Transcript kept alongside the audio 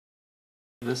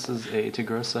This is a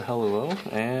Tigrosa helluo,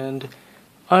 and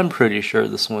I'm pretty sure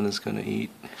this one is going to eat.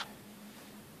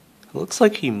 It looks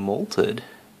like he molted.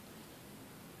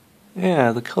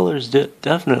 Yeah, the colors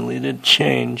definitely did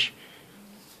change.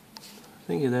 I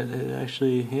think that it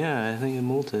actually, yeah, I think it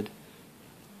molted.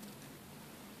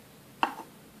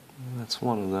 That's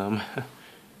one of them.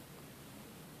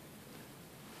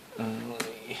 Let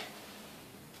me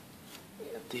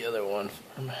get the other one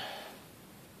for him.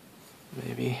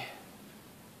 Maybe.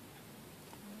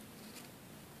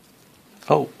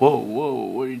 Oh, whoa,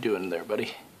 what are you doing there,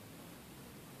 buddy?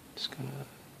 Just gonna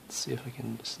see if I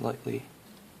can just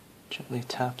gently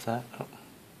tap that. Oh,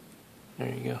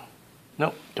 there you go.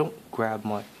 No, don't grab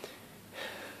my...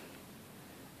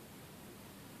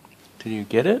 Did you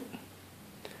get it?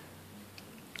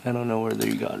 I don't know whether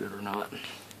you got it or not.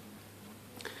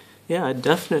 Yeah, I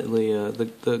definitely,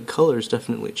 the colors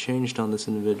definitely changed on this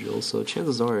individual, so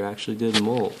chances are it actually did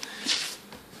molt.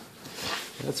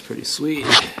 That's pretty sweet.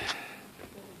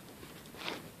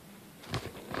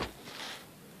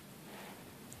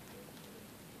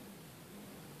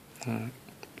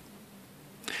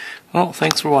 Well,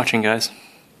 thanks for watching, guys.